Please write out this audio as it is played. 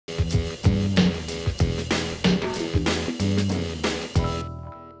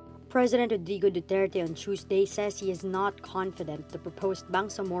President Rodrigo Duterte on Tuesday says he is not confident the proposed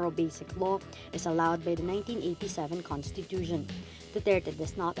Bangsamoro Basic Law is allowed by the 1987 Constitution. Duterte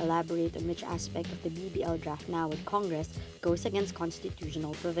does not elaborate on which aspect of the BBL draft now with Congress goes against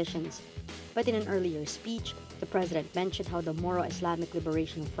constitutional provisions. But in an earlier speech, the president mentioned how the Moro Islamic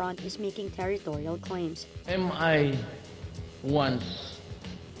Liberation Front is making territorial claims. Am I once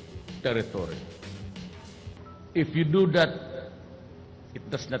territory? If you do that, it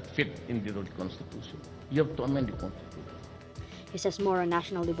does not fit in the Constitution. You have to amend the Constitution. He says Moro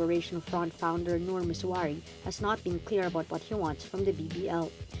National Liberation Front founder Nur Miswari has not been clear about what he wants from the BBL,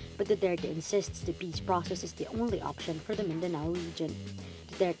 but Duterte insists the peace process is the only option for the Mindanao region.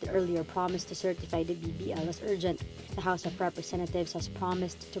 Duterte earlier promised to certify the BBL as urgent. The House of Representatives has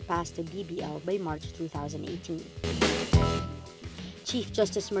promised to pass the BBL by March 2018. Chief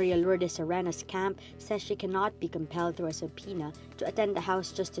Justice Maria Lourdes Sereno's camp says she cannot be compelled through a subpoena to attend the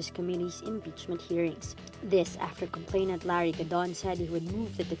House Justice Committee's impeachment hearings. This after complainant Larry Gadon said he would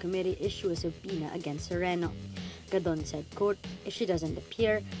move that the committee issue a subpoena against Sereno. Gadon said, quote, "If she doesn't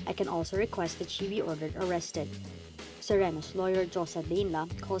appear, I can also request that she be ordered arrested." Sereno's lawyer, Josa Dainla,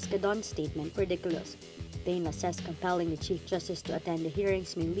 calls Gadon's statement ridiculous. Dainla says compelling the Chief Justice to attend the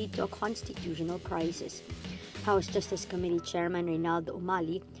hearings may lead to a constitutional crisis. House Justice Committee Chairman Reynaldo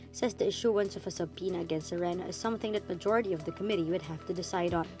Umali says the issuance of a subpoena against Sereno is something that majority of the committee would have to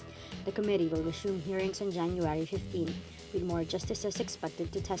decide on. The committee will resume hearings on January 15, with more justices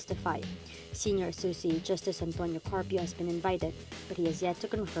expected to testify. Senior Associate Justice Antonio Carpio has been invited, but he has yet to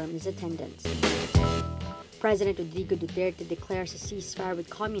confirm his attendance. President Rodrigo Duterte declares a ceasefire with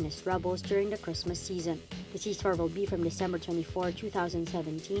communist rebels during the Christmas season. The ceasefire will be from December 24,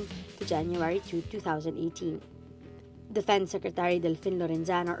 2017 to January 2, 2018. Defense Secretary Delfin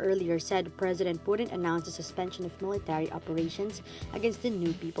Lorenzana earlier said the president wouldn't announce the suspension of military operations against the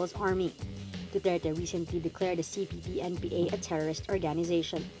New People's Army. Duterte recently declared the CPP-NPA a terrorist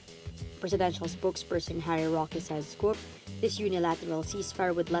organization. Presidential spokesperson Harry Roque says, quote, "This unilateral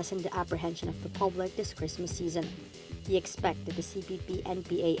ceasefire would lessen the apprehension of the public this Christmas season." He expects that the CPP,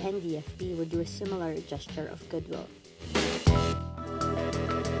 NPA, and DFP would do a similar gesture of goodwill.